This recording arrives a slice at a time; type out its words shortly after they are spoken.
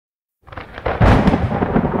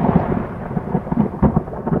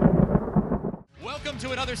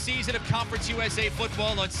to another season of Conference USA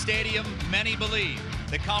football on Stadium Many Believe.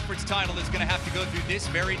 The conference title is going to have to go through this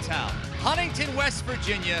very town. Huntington, West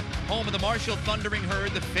Virginia, home of the Marshall Thundering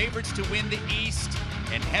Herd, the favorites to win the East,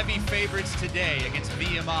 and heavy favorites today against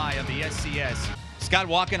VMI of the SCS. Scott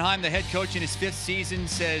Wachenheim, the head coach in his 5th season,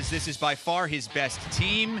 says this is by far his best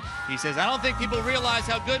team. He says, I don't think people realize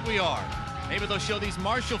how good we are. Maybe they'll show these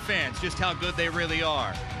Marshall fans just how good they really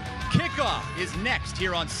are. Kickoff is next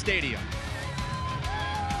here on Stadium.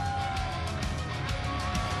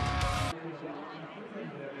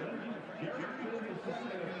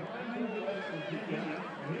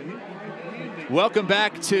 Welcome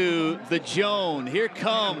back to the Joan. Here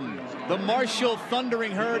come the Marshall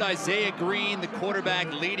Thundering Herd. Isaiah Green, the quarterback,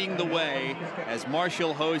 leading the way as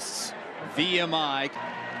Marshall hosts VMI.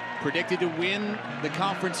 Predicted to win the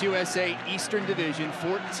Conference USA Eastern Division,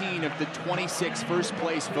 14 of the 26 first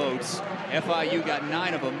place votes. FIU got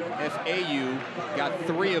 9 of them. FAU got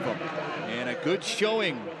 3 of them. And a good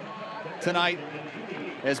showing tonight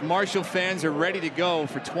as Marshall fans are ready to go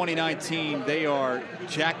for 2019. They are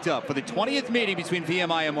jacked up for the 20th meeting between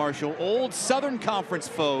VMI and Marshall. Old Southern Conference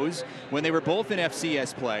foes when they were both in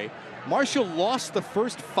FCS play. Marshall lost the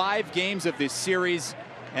first 5 games of this series,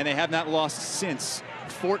 and they have not lost since.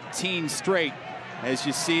 14 straight, as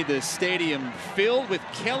you see the stadium filled with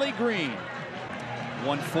Kelly Green.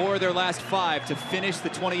 Won 4 of their last 5 to finish the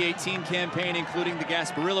 2018 campaign, including the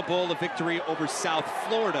Gasparilla Bowl, a victory over South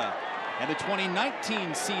Florida. And the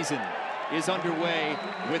 2019 season is underway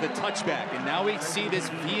with a touchback. And now we see this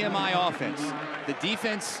VMI offense. The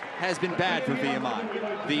defense has been bad for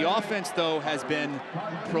VMI. The offense, though, has been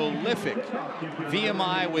prolific.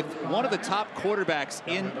 VMI with one of the top quarterbacks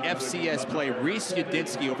in FCS play, Reese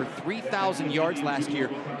Yudinski, over 3,000 yards last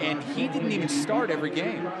year, and he didn't even start every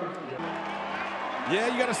game. Yeah,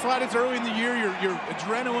 you got to slide it early in the year. Your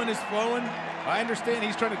adrenaline is flowing. I understand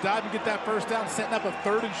he's trying to dive and get that first down, setting up a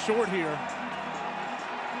 3rd and short here.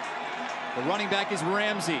 The running back is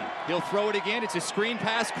Ramsey. He'll throw it again. It's a screen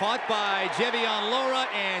pass caught by Jevion Laura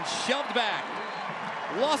and shoved back.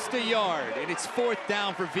 Lost a yard, and it's 4th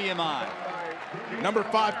down for VMI. Number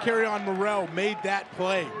 5, Carrion Morrell, made that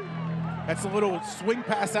play. That's a little swing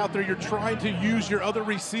pass out there. You're trying to use your other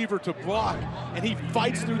receiver to block, and he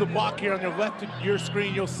fights through the block here on your left of your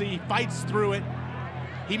screen. You'll see he fights through it.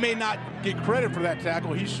 He may not get credit for that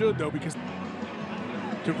tackle. He should, though, because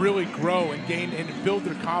to really grow and gain and build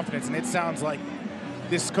their confidence. And it sounds like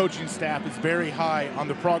this coaching staff is very high on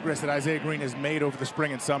the progress that Isaiah Green has made over the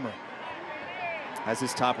spring and summer. Has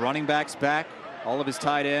his top running backs back, all of his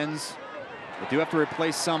tight ends. They do have to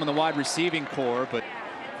replace some in the wide receiving core, but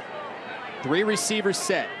 3 receivers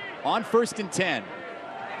set on 1st and 10.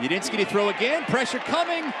 Yudinski to throw again, pressure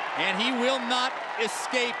coming, and he will not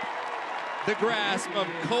escape the grasp of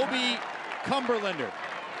Kobe Cumberlander.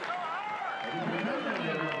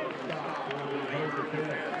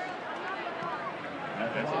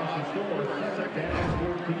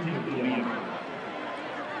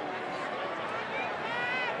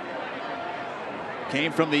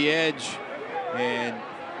 Came from the edge, and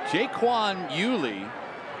Jaquan Yulee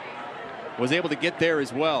was able to get there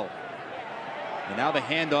as well. And now the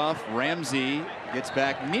handoff. Ramsey gets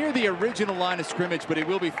back near the original line of scrimmage, but it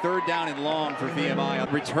will be 3rd down and long for VMI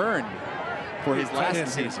on return for his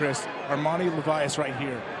last season. Chris, Armani Levias right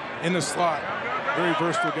here in the slot. Very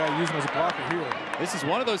versatile guy, using as a blocker here. This is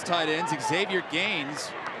one of those tight ends, Xavier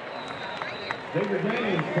Gaines,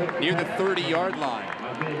 near the 30-yard line.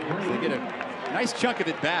 So they get a nice chunk of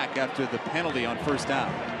it back after the penalty on 1st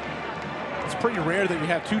down. It's pretty rare that you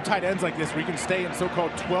have 2 tight ends like this where you can stay in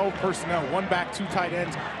so-called 12 personnel, 1 back, 2 tight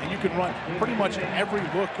ends, and you can run pretty much every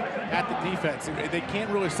look at the defense. They can't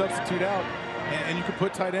really substitute out, and you can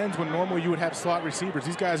put tight ends when normally you would have slot receivers.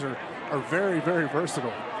 These guys are very, very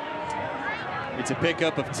versatile. It's a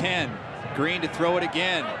pickup of 10. Green to throw it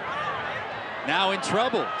again. Now in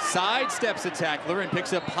trouble. Sidesteps a tackler and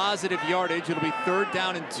picks up positive yardage. It'll be 3rd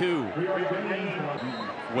down and 2.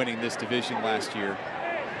 Winning this division last year.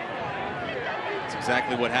 That's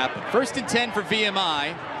exactly what happened. 1st and 10 for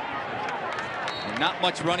VMI. And not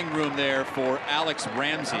much running room there for Alex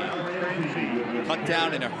Ramsey. Cut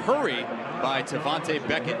down in a hurry by Tavante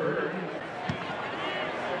Beckett.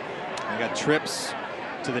 They got trips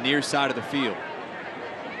to the near side of the field.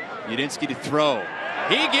 Yudinski to throw.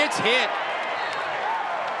 He gets hit.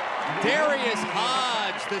 Darius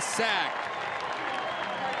Hodge, the sack.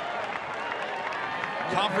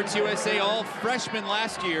 Conference USA all freshman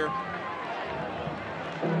last year.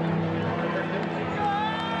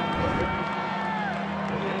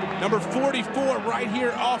 Number 44 right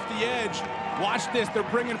here off the edge. Watch this, they're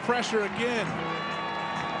bringing pressure again.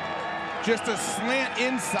 Just a slant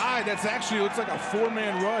inside. That's actually looks like a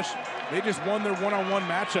 4-man rush. They just won their one-on-one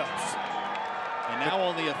matchups. And now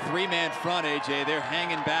only a 3-man front, AJ. They're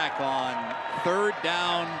hanging back on 3rd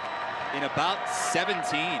down in about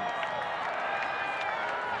 17.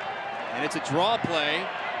 And it's a draw play.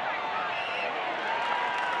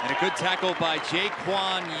 And a good tackle by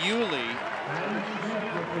Jaquan Yulee.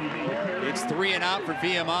 It's 3 and out for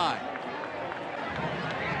VMI.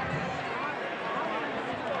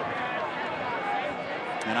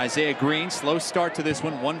 And Isaiah Green, slow start to this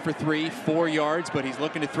one, 1 for 3, 4 yards, but he's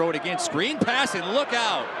looking to throw it again. Screen pass and look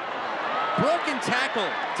out. Broken tackle.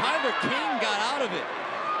 Tyler King got out of it.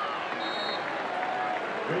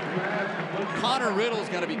 Connor Riddle's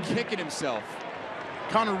got to be kicking himself.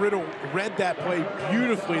 Connor Riddle read that play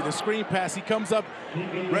beautifully. The screen pass, he comes up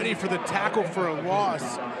ready for the tackle for a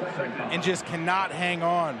loss and just cannot hang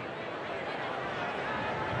on.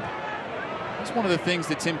 That's one of the things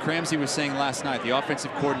that Tim Cramsey was saying last night, the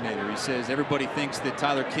offensive coordinator. He says everybody thinks that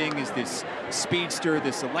Tyler King is this speedster,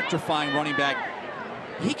 this electrifying running back.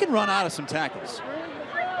 He can run out of some tackles.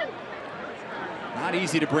 Not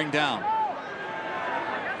easy to bring down.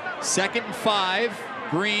 2nd and 5,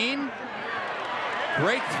 Green.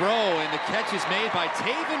 Great throw, and the catch is made by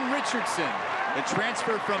Taven Richardson, the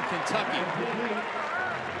transfer from Kentucky.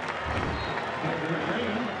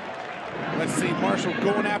 Let's see, Marshall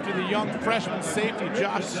going after the young freshman safety,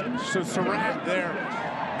 Josh Surratt there.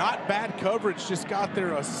 Not bad coverage, just got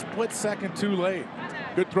there a split second too late.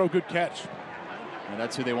 Good throw, good catch. And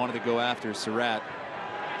that's who they wanted to go after, Surratt.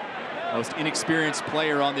 Most inexperienced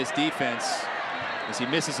player on this defense, as he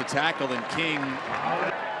misses a tackle, and King,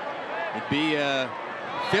 it'd be a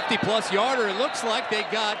 50-plus yarder. It looks like they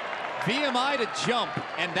got VMI to jump,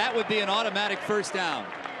 and that would be an automatic 1st down.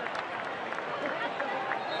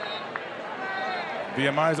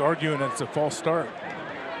 VMI is arguing that it's a false start.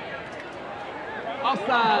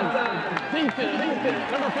 Offside.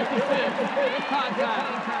 Defense. Number 56. With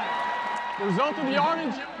contact. The result of the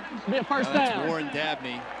yardage will be a 1st down. That's Warren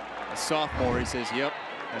Dabney, a sophomore. He says, yep,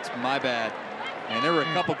 that's my bad. And there were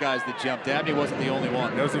a couple guys that jumped. Dabney wasn't the only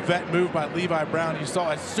one. There was a vet move by Levi Brown. You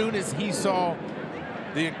saw as soon as he saw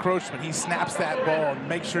the encroachment, he snaps that ball and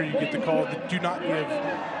make sure you get the call. Do not give.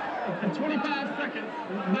 25 seconds.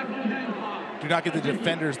 Back on the game clock. Do not give the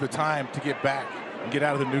defenders the time to get back and get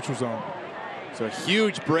out of the neutral zone. So a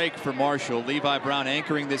huge break for Marshall. Levi Brown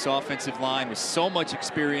anchoring this offensive line with so much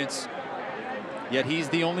experience, yet he's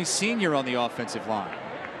the only senior on the offensive line.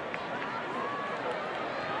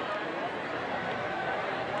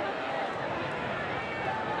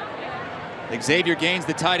 Xavier Gaines,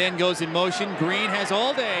 the tight end, goes in motion. Green has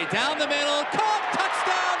all day. Down the middle. Caught.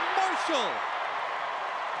 Touchdown, Marshall.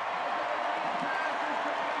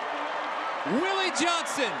 Willie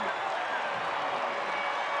Johnson.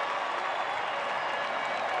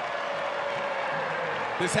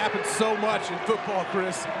 This happens so much in football,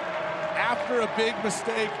 Chris. After a big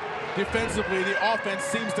mistake defensively, the offense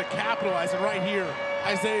seems to capitalize. And right here,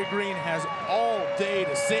 Isaiah Green has all day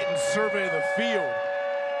to sit and survey the field.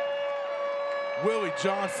 Willie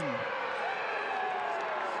Johnson.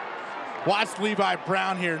 Watch Levi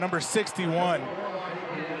Brown here, number 61.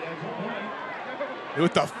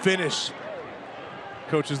 With the finish.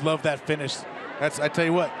 Coaches love that finish. I tell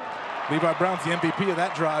you what, Levi Brown's the MVP of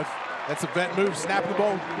that drive. That's a vet move, snapping the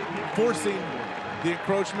ball, forcing the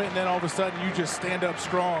encroachment, and then all of a sudden you just stand up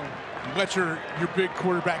strong. Let your big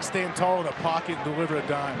quarterback stand tall in the pocket and deliver a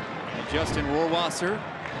dime. And Justin Rohrwasser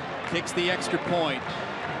kicks the extra point.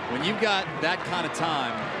 When you've got that kind of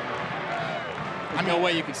time, there's no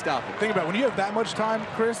way you can stop it. Think about it, when you have that much time,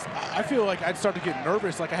 Chris, I feel like I'd start to get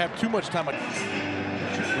nervous, like I have too much time. We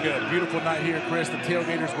got a beautiful night here, Chris. The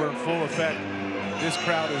tailgaters were in full effect. This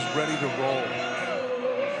crowd is ready to roll.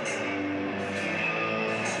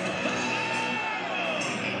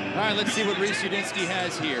 All right, let's see what Reese Udinski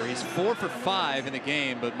has here. He's 4 for 5 in the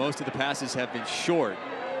game, but most of the passes have been short.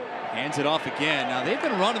 Hands it off again. Now, they've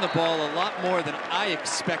been running the ball a lot more than I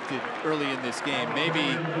expected early in this game. Maybe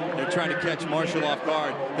they're trying to catch Marshall off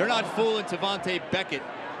guard. They're not fooling Tavante Beckett.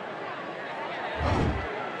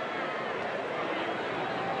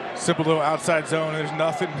 Simple little outside zone. There's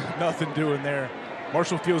nothing doing there.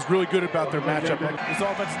 Marshall feels really good about their matchup. This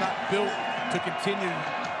offense is not built to continue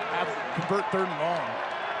to convert 3rd and long.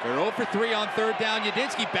 They're 0 for 3 on 3rd down.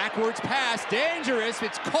 Udinski backwards pass. Dangerous.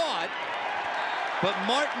 It's caught. But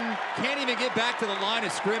Martin can't even get back to the line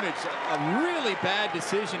of scrimmage. A really bad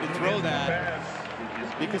decision to throw that.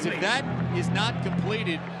 Because if that is not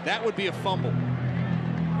completed, that would be a fumble.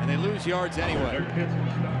 And they lose yards anyway.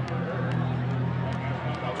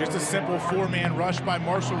 Just a simple 4-man rush by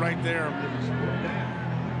Marshall right there.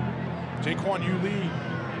 Jaquan Lee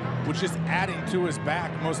was just adding to his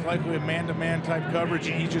back, most likely a man-to-man type coverage,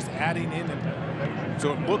 and he's just adding in. And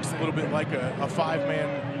so it looks a little bit like a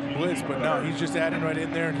five-man blitz, but no, he's just adding right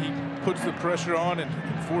in there, and he puts the pressure on and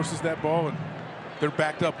forces that ball, and they're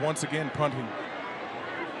backed up once again, punting.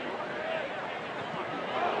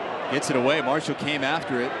 Gets it away. Marshall came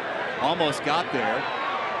after it, almost got there.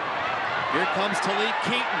 Here comes Talik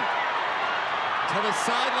Keaton to the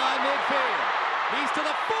sideline midfield. He's to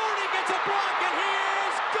the 40, gets a block, and he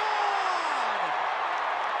is gone!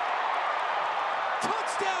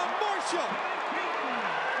 Touchdown, Marshall!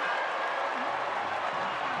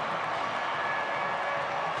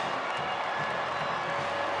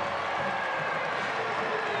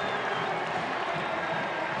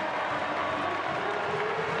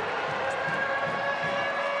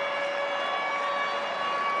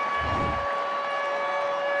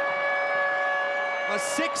 A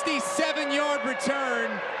 67-yard return,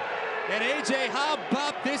 and AJ, how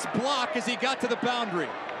about this block as he got to the boundary?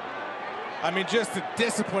 I mean, just a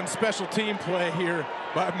disciplined special team play here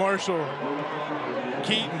by Marshall.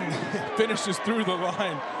 Keaton finishes through the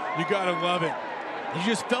line. You gotta love it. You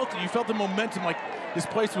just felt it. You felt the momentum, like this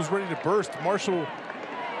place was ready to burst. Marshall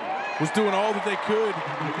was doing all that they could.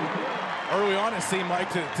 Early on, it seemed like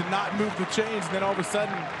to not move the chains, and then all of a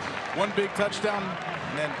sudden, one big touchdown,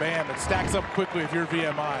 and then bam, it stacks up quickly if you're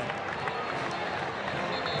VMI.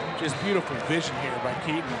 Just beautiful vision here by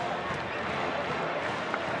Keaton.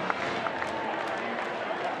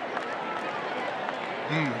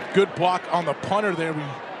 Good block on the punter there. We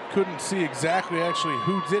couldn't see exactly actually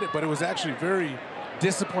who did it, but it was actually very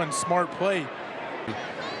disciplined, smart play.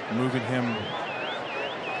 Moving him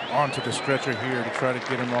onto the stretcher here to try to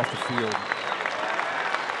get him off the field.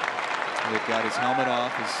 They've got his helmet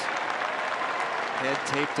off, his head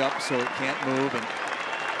taped up so it can't move, and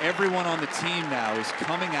everyone on the team now is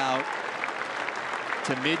coming out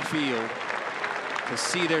to midfield to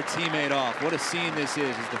see their teammate off. What a scene this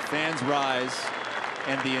is as the fans rise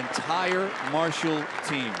and the entire Marshall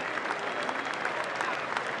team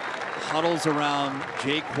huddles around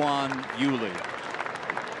Jaquan Lee.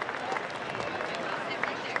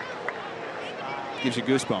 Gives you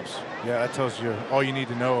goosebumps. Yeah, that tells you all you need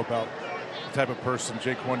to know about the type of person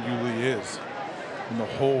Jaquan Lee is. And the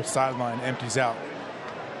whole sideline empties out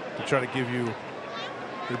to try to give you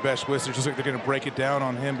their best wishes. Just like they're going to break it down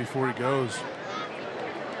on him before he goes.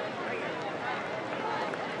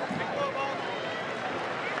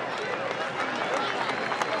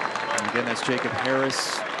 And again, that's Jacob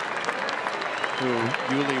Harris, who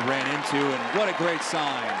Yulee ran into, and what a great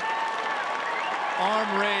sign. Arm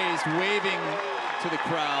raised, waving to the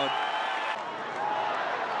crowd.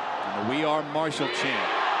 And the We Are Marshall chant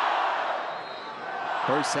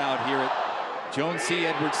bursts out here at Jones C.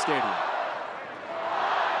 Edwards Stadium.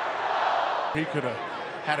 He could have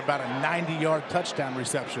had about a 90-yard touchdown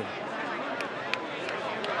reception.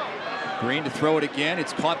 Green to throw it again.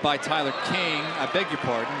 It's caught by Tyler King. I beg your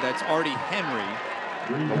pardon. That's Artie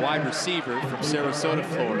Henry, a wide receiver from Sarasota,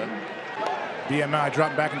 Florida. VMI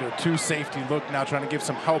dropping back into a two-safety look now, trying to give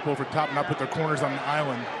some help over top, not put their corners on the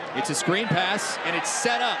island. It's a screen pass, and it's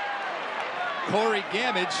set up. Corey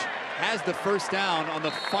Gamage has the first down on the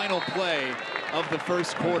final play of the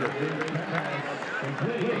first quarter.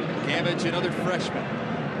 Gamage, another freshman.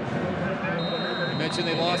 I mentioned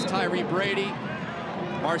they lost Tyree Brady,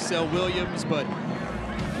 Marcel Williams, but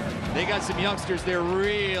they got some youngsters they're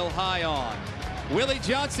real high on. Willie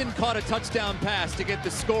Johnson caught a touchdown pass to get the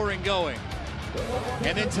scoring going.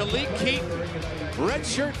 And then Talik Keaton,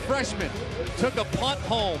 redshirt freshman, took a punt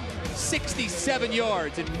home, 67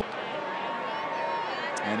 yards.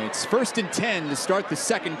 And it's 1st and 10 to start the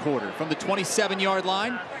second quarter from the 27-yard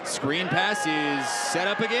line. Screen pass is set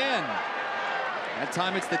up again. That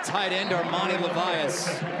time it's the tight end, Armani Levias.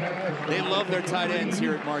 They love their tight ends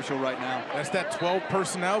here at Marshall right now. That's that 12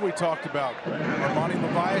 personnel we talked about. Armani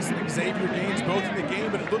Levias and Xavier Gaines both in the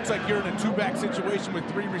game, but it looks like you're in a two-back situation with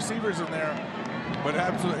 3 receivers in there. But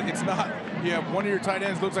absolutely, it's not. You have one of your tight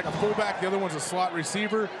ends looks like a fullback, the other one's a slot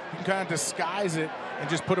receiver. You can kind of disguise it and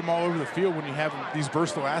just put them all over the field when you have these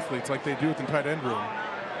versatile athletes like they do at the tight end room.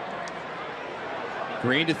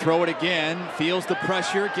 Green to throw it again, feels the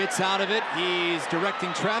pressure, gets out of it. He's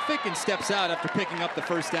directing traffic and steps out after picking up the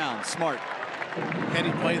first down. Smart.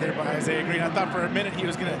 Heady play there by Isaiah Green. I thought for a minute he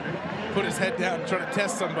was going to put his head down and try to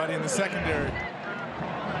test somebody in the secondary.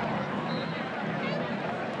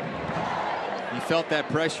 He felt that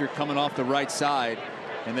pressure coming off the right side,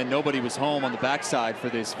 and then nobody was home on the backside for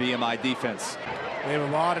this VMI defense. They have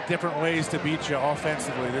a lot of different ways to beat you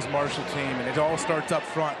offensively, this Marshall team, and it all starts up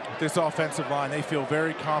front with this offensive line. They feel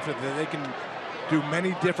very confident that they can do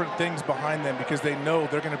many different things behind them because they know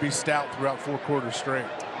they're going to be stout throughout 4 quarters straight.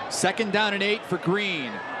 2nd down and 8 for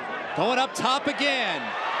Green. Going up top again.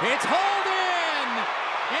 It's hauled in,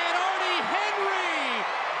 and Arnie Henry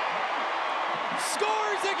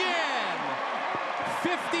scores again.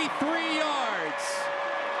 53 yards.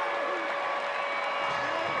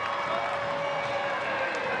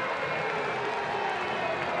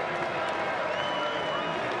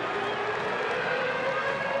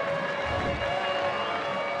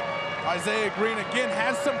 Isaiah Green again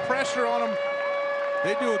has some pressure on him.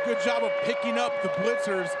 They do a good job of picking up the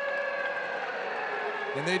blitzers,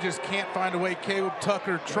 and they just can't find a way. Caleb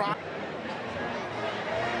Tucker try.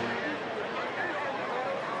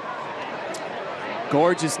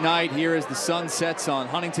 Gorgeous night here as the sun sets on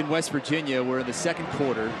Huntington, West Virginia. We're in the 2nd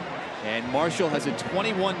quarter, and Marshall has a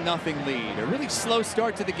 21-0 lead. A really slow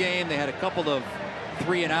start to the game. They had a couple of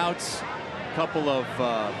 3-and-outs, a couple of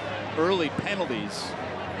early penalties,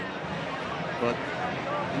 but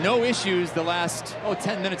no issues the last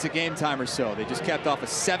 10 minutes of game time or so. They just kept off a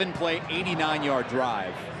 7-play, 89-yard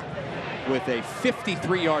drive with a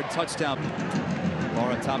 53-yard touchdown.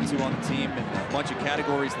 Laura, top 2 on the team in a bunch of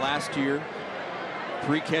categories last year.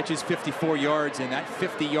 3 catches, 54 yards, and that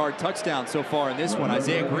 50-yard touchdown so far in this one.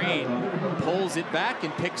 Isaiah Green pulls it back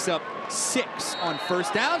and picks up 6 on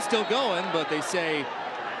 1st down. Still going, but they say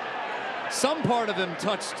some part of him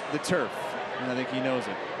touched the turf, and I think he knows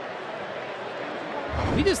it.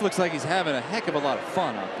 He just looks like he's having a heck of a lot of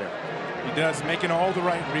fun out there. He does, making all the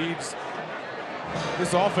right reads.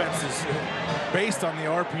 This offense is based on the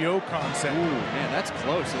RPO concept. Ooh, man, that's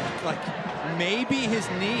close. It looked like maybe his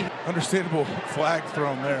knee. Understandable flag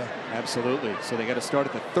thrown there. Absolutely. So they got to start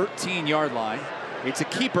at the 13-yard line. It's a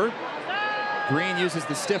keeper. Green uses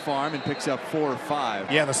the stiff arm and picks up 4 or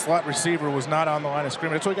 5. Yeah, the slot receiver was not on the line of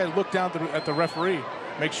scrimmage. That's why you got to look down at the referee.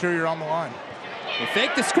 Make sure you're on the line. They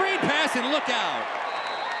fake the screen pass and look out.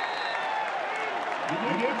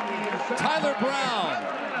 Tyler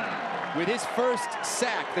Brown with his first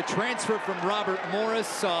sack. The transfer from Robert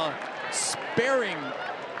Morris, sparing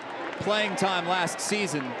playing time last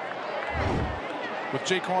season. With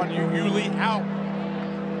Jaquan Uuli out,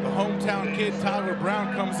 the hometown kid Tyler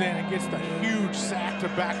Brown comes in and gets the huge sack to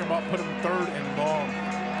back him up, put him 3rd and long.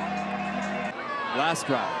 Last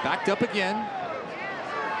drive, backed up again.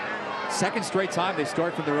 2nd straight time they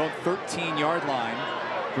start from their own 13-yard line.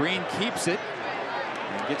 Green keeps it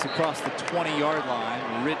and gets across the 20-yard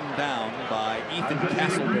line, ridden down by Ethan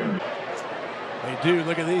Castleberry. They do.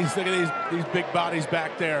 Look at these big bodies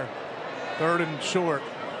back there. 3rd and short.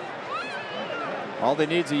 All they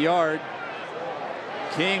need is a yard.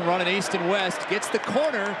 King running east and west, gets the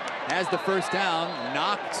corner, has the 1st down,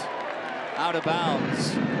 knocked out of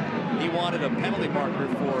bounds. He wanted a penalty marker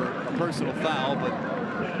for a personal foul, but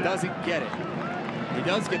doesn't get it. He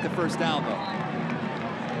does get the 1st down, though.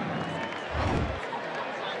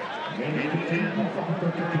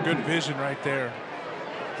 Good vision right there.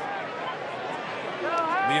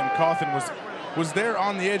 Liam Cawthon was there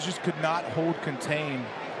on the edge, just could not hold contain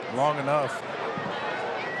long enough.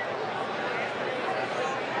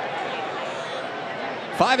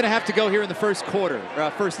 5.5 to go here in the 1st quarter,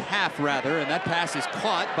 first half rather, and that pass is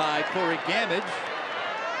caught by Corey Gamage.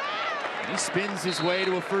 He spins his way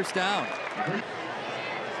to a 1st down.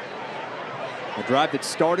 A drive that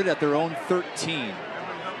started at their own 13.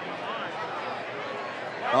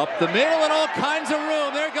 Up the middle and all kinds of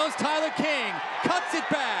room. There goes Tyler King. Cuts it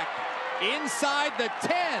back. Inside the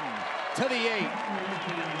 10 to the 8.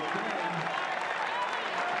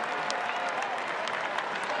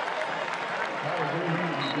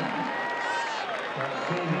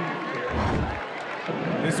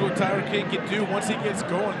 This is what Tyler King can do once he gets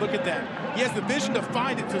going. Look at that. He has the vision to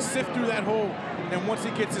find it, to sift through that hole. And once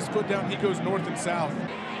he gets his foot down, he goes north and south.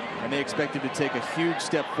 And they expect him to take a huge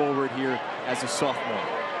step forward here as a sophomore.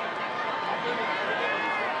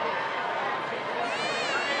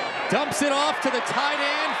 Dumps it off to the tight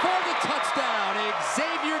end for the touchdown,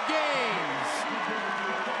 Xavier Gaines.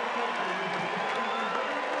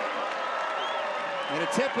 And a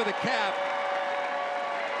tip of the cap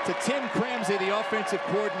to Tim Cramsey, the offensive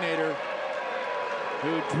coordinator,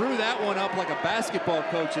 who drew that one up like a basketball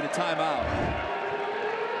coach in a timeout.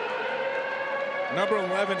 Number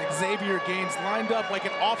 11, Xavier Gaines, lined up like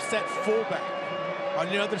an offset fullback on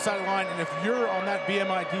the other side of the line. And if you're on that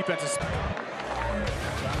VMI defense,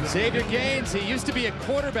 Xavier Gaines, he used to be a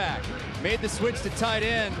quarterback, made the switch to tight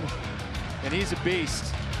end, and he's a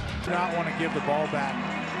beast. Do not want to give the ball back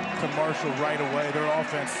to Marshall right away. Their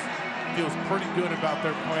offense feels pretty good about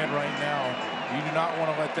their plan right now. You do not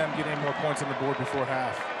want to let them get any more points on the board before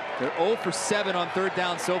half. They're 0 for 7 on 3rd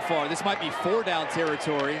down so far. This might be 4 down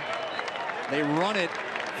territory. They run it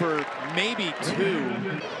for maybe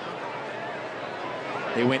 2.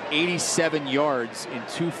 They went 87 yards in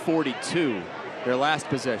 2:42, their last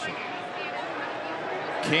possession.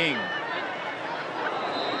 King.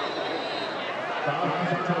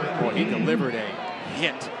 Boy, he delivered a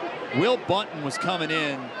hit. Will Bunton was coming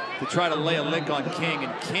in to try to lay a lick on King,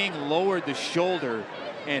 and King lowered the shoulder,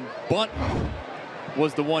 and Bunton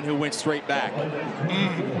was the one who went straight back.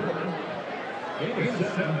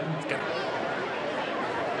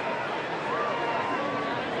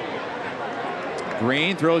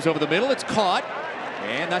 Green throws over the middle. It's caught,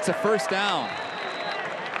 and that's a 1st down.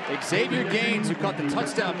 Xavier Gaines, who caught the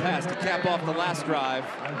touchdown pass to cap off the last drive,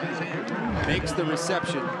 makes the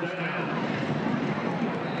reception.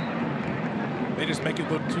 They just make it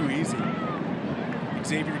look too easy.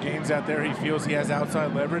 Xavier Gaines out there, he feels he has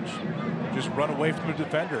outside leverage. Just run away from the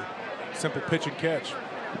defender. Simple pitch and catch.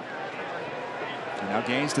 And now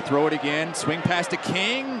Gaines to throw it again. Swing pass to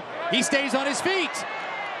King. He stays on his feet.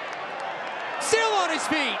 Still on his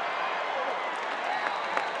feet.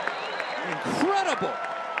 Incredible.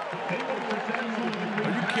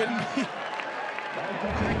 Are you kidding me?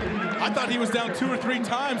 I thought he was down 2 or 3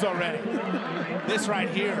 times already. This right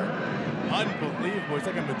here, unbelievable. It's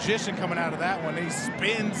like a magician coming out of that one. He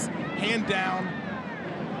spins, hand down.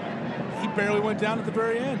 He barely went down at the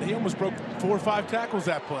very end. He almost broke 4 or 5 tackles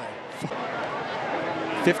that play.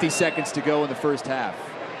 50 seconds to go in the 1st half.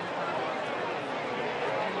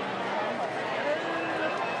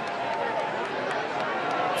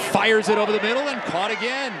 Fires it over the middle and caught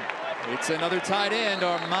again. It's another tight end,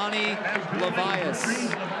 Armani Levias.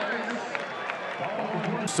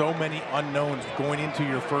 So many unknowns going into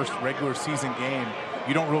your first regular season game.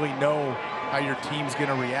 You don't really know how your team's going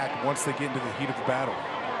to react once they get into the heat of the battle.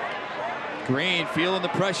 Green feeling the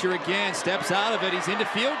pressure again, steps out of it. He's into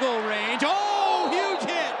field goal range. Oh, huge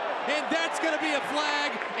hit! And that's going to be a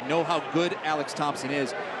flag. Know how good Alex Thompson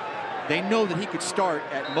is. They know that he could start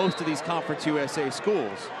at most of these Conference USA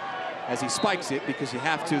schools as he spikes it, because you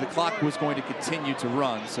have to. The clock was going to continue to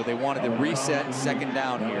run, so they wanted to reset 2nd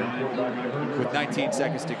down here with 19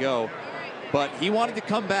 seconds to go. But he wanted to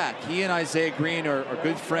come back. He and Isaiah Green are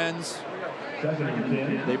good friends.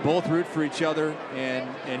 They both root for each other,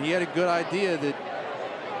 and he had a good idea that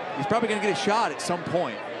he's probably going to get a shot at some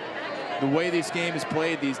point. The way this game is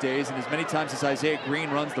played these days, and as many times as Isaiah Green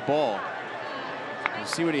runs the ball. We'll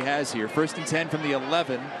see what he has here. 1st and 10 from the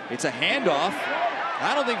 11. It's a handoff.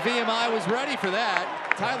 I don't think VMI was ready for that.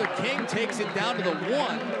 Tyler King takes it down to the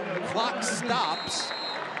 1. Clock stops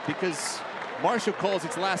because Marshall calls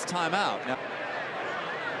its last timeout.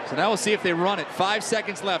 So now we'll see if they run it. 5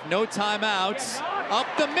 seconds left, no timeouts. Up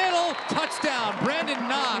the middle, touchdown, Brandon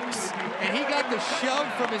Knox. And he got the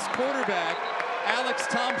shove from his quarterback, Alex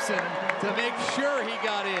Thompson, to make sure he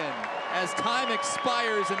got in as time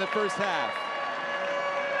expires in the 1st half.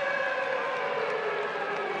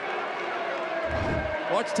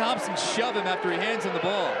 Watch Thompson shove him after he hands him the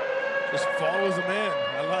ball. Just follows him in.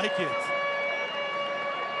 I like it.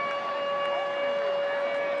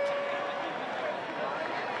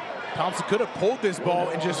 Thompson could have pulled this ball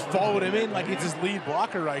and just followed him in like it's his lead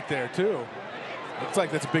blocker right there, too. Looks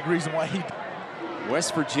like that's a big reason why he...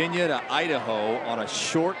 West Virginia to Idaho on a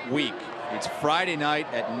short week. It's Friday night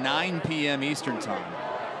at 9 p.m. Eastern time.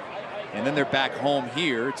 And then they're back home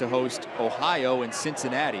here to host Ohio and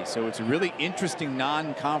Cincinnati. So it's a really interesting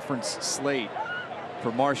non-conference slate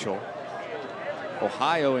for Marshall.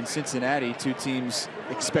 Ohio and Cincinnati, 2 teams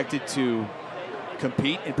expected to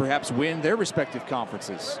compete and perhaps win their respective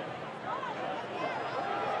conferences.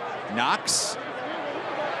 Knox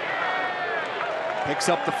picks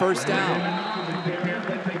up the 1st down.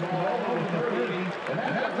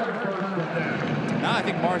 Now I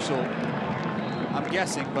think Marshall, I'm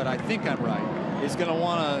guessing, but I think I'm right, is going to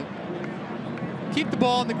want to keep the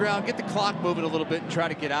ball on the ground, get the clock moving a little bit, and try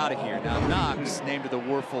to get out of here. Now Knox named to the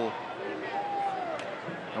Werfel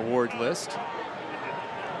award list.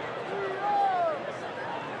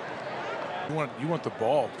 You want the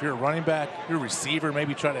ball. If you're a running back, you're a receiver,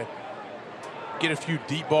 maybe try to get a few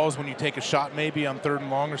deep balls when you take a shot, maybe on 3rd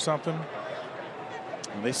and long or something.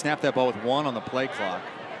 And they snapped that ball with 1 on the play clock.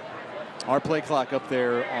 Our play clock up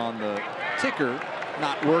there on the ticker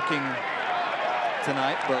not working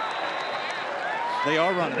tonight, but they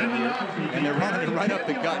are running it here, and they're running it right up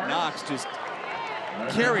the gut. Knox just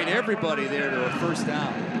carried everybody there to a 1st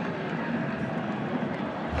down.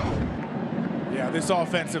 Yeah, this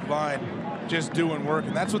offensive line just doing work,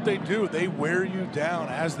 and that's what they do. They wear you down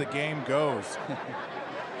as the game goes.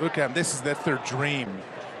 Look at them. That's their dream.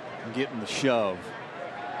 Getting the shove.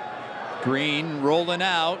 Green rolling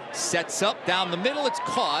out, sets up down the middle, it's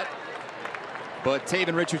caught. But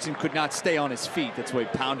Taven Richardson could not stay on his feet. That's why he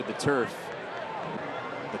pounded the turf.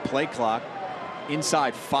 The play clock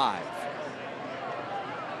inside 5.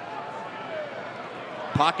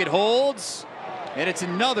 Pocket holds, and it's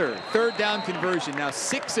another 3rd down conversion. Now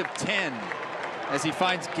 6 of 10 as he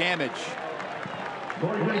finds Gamage.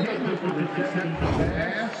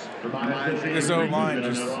 This O-line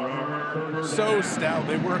just so stout.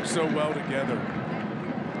 They work so well together.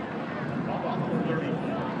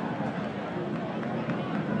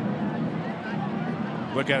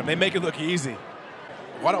 Look at them. They make it look easy.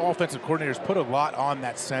 A lot of offensive coordinators put a lot on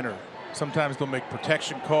that center. Sometimes they'll make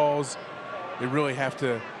protection calls. They really have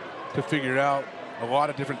to figure it out. A lot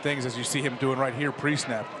of different things, as you see him doing right here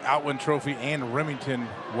pre-snap. Outland Trophy and Remington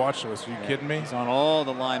watch list. Are you kidding me? He's on all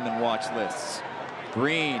the lineman watch lists.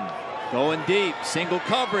 Green going deep, single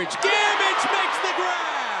coverage. Gamage makes the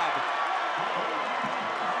grab.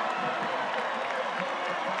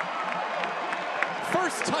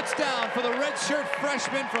 First touchdown for the redshirt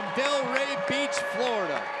freshman from Delray Beach,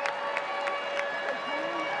 Florida.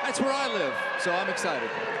 That's where I live, so I'm excited.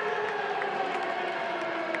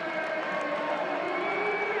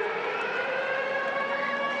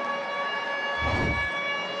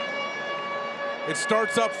 It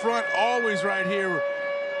starts up front, always right here.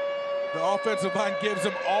 The offensive line gives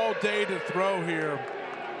them all day to throw here.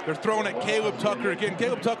 They're throwing at Caleb Tucker again.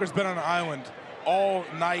 Caleb Tucker's been on an island all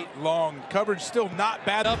night long. Coverage still not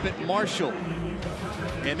bad. Up at Marshall.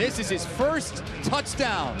 And this is his first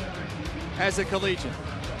touchdown as a collegiate.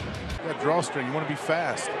 That drawstring, you want to be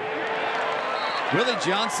fast. Willie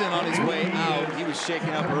Johnson on his way out. He was shaken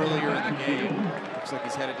up earlier in the game. Looks like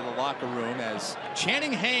he's headed to the locker room as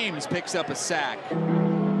Channing Hames picks up a sack. A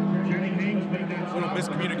little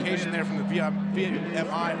miscommunication there from the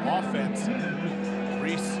VMI offense.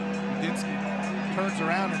 Reese Dinsky turns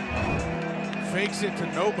around and fakes it to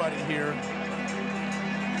nobody here.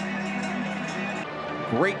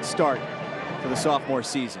 Great start for the sophomore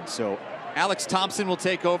season. So Alex Thompson will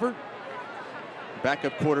take over.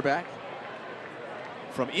 Backup quarterback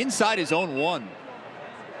from inside his own 1.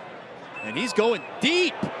 And he's going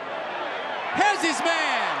deep. Has his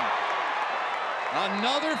man.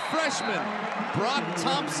 Another freshman, Brock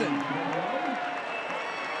Thompson.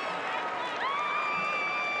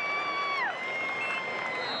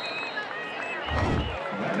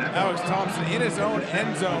 Alex Thompson in his own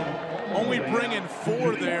end zone, only bringing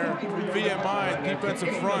 4 there. VMI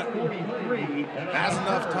defensive front has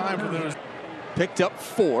enough time for those. Picked up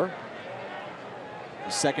 4.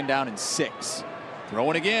 2nd down and 6.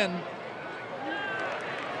 Throwing again.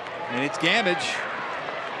 And it's Gamage.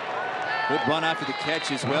 Good run after the catch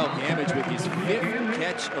as well. Gamage with his 5th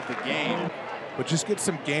catch of the game. But just get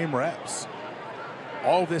some game reps.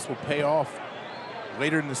 All this will pay off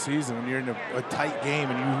later in the season when you're in a tight game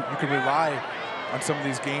and you can rely on some of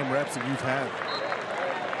these game reps that you've had.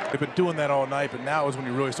 They've been doing that all night, but now is when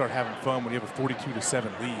you really start having fun, when you have a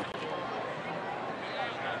 42-7 lead.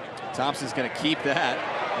 Thompson's going to keep that.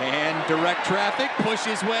 And direct traffic, push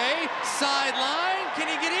his way, sideline, can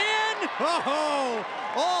he get in? Oh,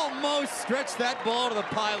 almost stretched that ball to the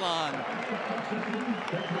pylon.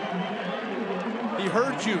 He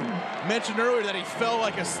heard you mention earlier that he fell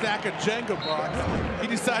like a stack of Jenga blocks. He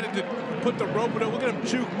decided to put the rope in. Look at him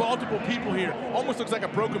juke multiple people here. Almost looks like a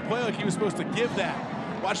broken play, like he was supposed to give that.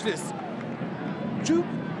 Watch this. Juke.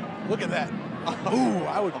 Look at that. Ooh,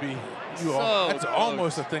 I would be. That's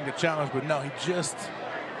almost a thing to challenge, but no, he just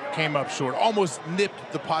came up short. Almost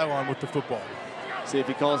nipped the pylon with the football. See if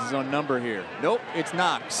he calls his own number here. Nope, it's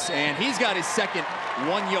Knox, and he's got his second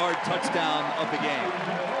 1-yard touchdown of the game.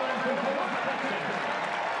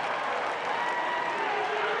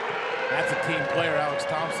 That's a team player, Alex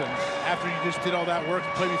Thompson. After you just did all that work to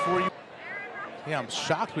play before you. Yeah, I'm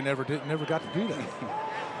shocked we never got to do that.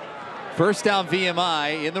 First down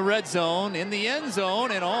VMI in the red zone, in the end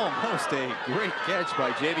zone, and almost a great catch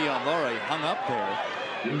by Javion Laura. He hung up there.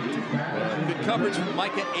 Good coverage from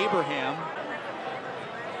Micah Abraham.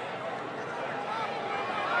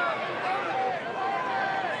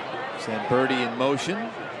 Send Birdie in motion.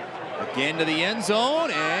 Again to the end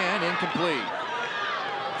zone, and incomplete.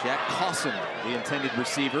 Jack Cawson, the intended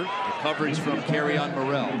receiver. The coverage from Kerryon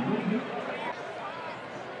Morrell.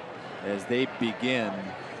 As they begin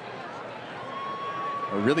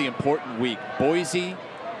a really important week. Boise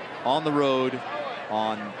on the road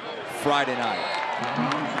on Friday night.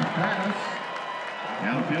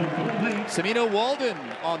 Samino Walden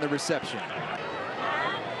on the reception.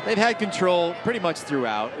 They've had control pretty much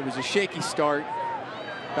throughout. It was a shaky start,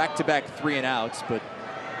 back-to-back 3-and-outs, but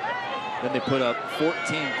Then they put up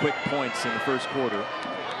 14 quick points in the first quarter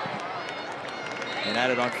and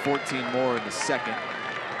added on 14 more in the second.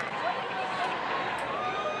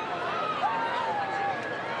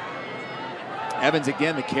 Evans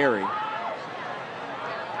again the carry.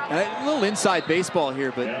 A little inside baseball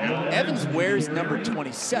here, but Evans wears number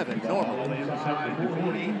 27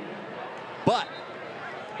 normally. But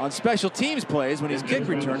on special teams plays, when he's kick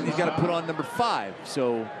returning, he's got to put on number 5.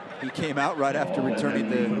 So he came out right after returning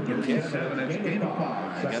the kick.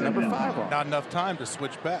 He got number 5 on. Not enough time to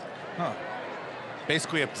switch back. Huh.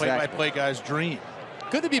 Basically a play-by-play guy's dream.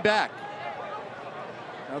 Good to be back.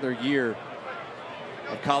 Another year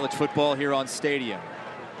of college football here on Stadium.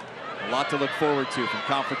 A lot to look forward to from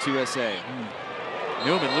Conference USA.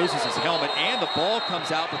 Newman loses his helmet and the ball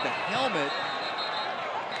comes out, but the helmet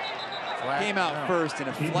came out first and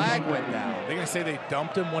a flag went down. They're going to say they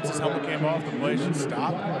dumped him once his helmet came off, the play should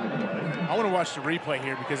stop. I want to watch the replay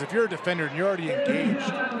here because if you're a defender and you're already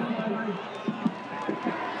engaged.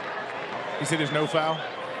 You say there's no foul?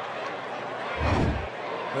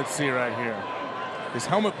 Let's see right here. His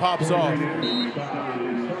helmet pops off.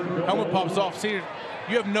 Helmet pops off. See,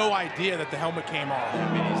 you have no idea that the helmet came off.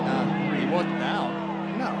 I mean, he wasn't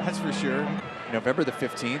down. No, that's for sure. November the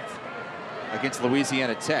 15th against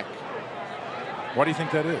Louisiana Tech. Why do you think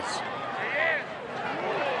that is?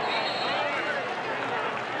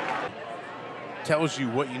 Tells you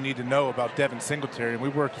what you need to know about Devin Singletary. We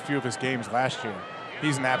worked a few of his games last year.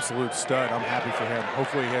 He's an absolute stud. I'm happy for him.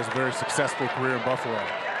 Hopefully he has a very successful career in Buffalo.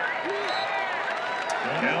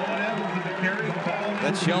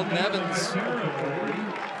 That's Sheldon Evans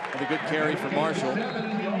with a good carry for Marshall.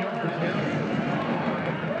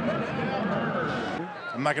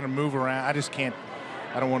 I'm not going to move around. I just can't.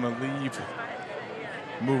 I don't want to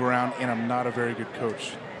move around, and I'm not a very good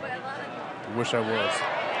coach. I wish I was.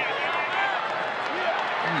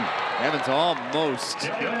 Evans almost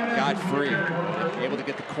got free, able to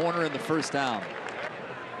get the corner in the first down.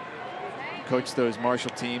 Coached those Marshall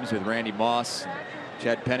teams with Randy Moss,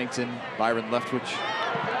 Chad Pennington, Byron Leftwich.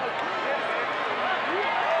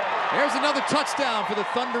 There's another touchdown for the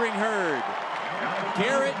Thundering Herd.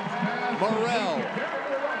 Garrett Morrell,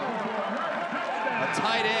 a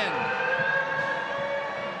tight end.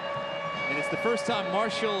 And it's the first time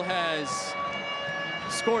Marshall has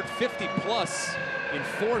scored 50+ in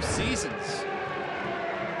 4 seasons.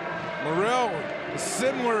 Morrell is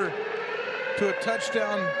similar to a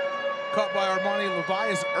touchdown caught by Armani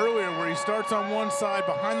Levias earlier, where he starts on one side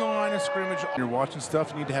behind the line of scrimmage. You're watching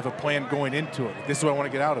stuff, you need to have a plan going into it. This is what I want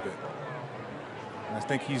to get out of it. And I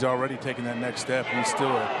think he's already taken that next step. He's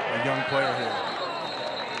still a young player here.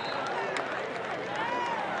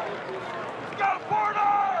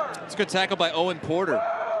 It's a good tackle by Owen Porter.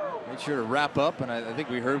 Made sure to wrap up, and I think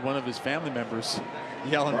we heard one of his family members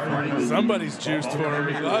yelling for him. Somebody's juiced for him.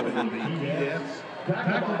 We love it.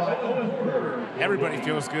 Everybody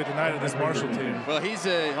feels good tonight at this Marshall team. Well, he's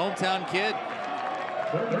a hometown kid.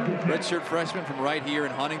 Redshirt freshman from right here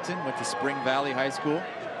in Huntington. Went to Spring Valley High School.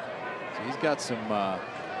 So he's got some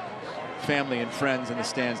family and friends in the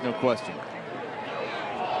stands, no question.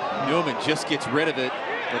 Newman just gets rid of it,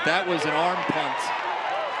 but that was an arm punt.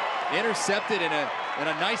 Intercepted in a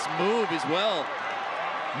nice move as well.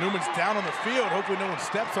 Newman's down on the field. Hopefully no one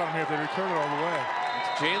steps on him here if they return it all the way. It's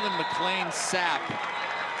Jalen McClain Sapp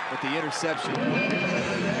with the interception.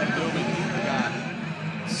 Newman got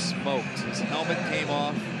smoked. His helmet came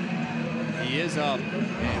off. He is up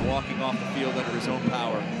and walking off the field under his own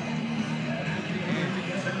power.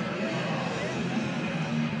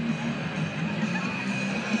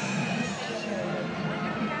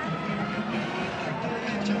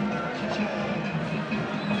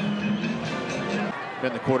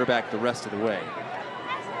 Been the quarterback the rest of the way.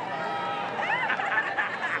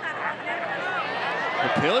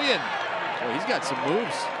 Papillion, well, he's got some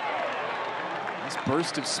moves. Nice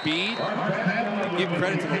burst of speed. Give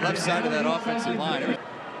credit to the left side of that offensive line.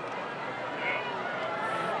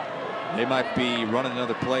 They might be running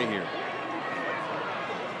another play here.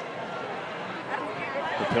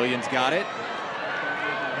 Papillion's got it.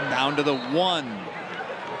 Down to the 1.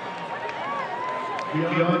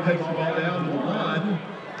 Papillion takes the ball down to 1.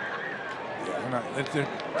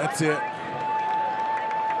 That's it.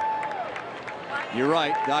 You're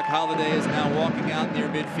right. Doc Holliday is now walking out near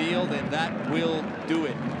midfield, and that will do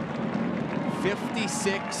it.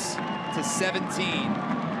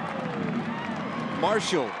 56-17.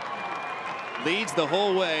 Marshall leads the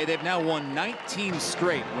whole way. They've now won 19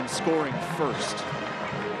 straight when scoring first.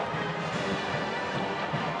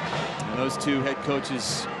 And those two head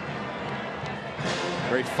coaches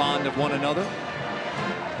very fond of one another.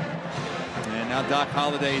 And now Doc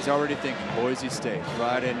Holliday, he's already thinking Boise State,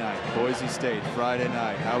 Friday night, Boise State, Friday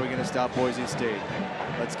night. How are we going to stop Boise State?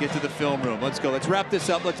 Let's get to the film room. Let's go. Let's wrap this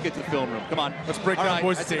up. Let's get to the film room. Come on. Let's break down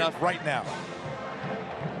Boise State right now.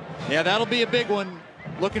 Yeah, that'll be a big one.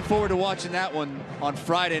 Looking forward to watching that one on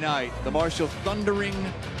Friday night. The Marshall Thundering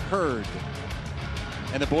Herd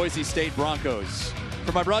and the Boise State Broncos.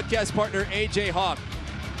 For my broadcast partner, AJ Hawk,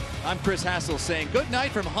 I'm Chris Hassel saying good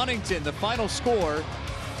night from Huntington. The final score,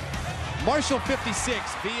 Marshall 56,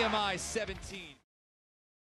 VMI 17.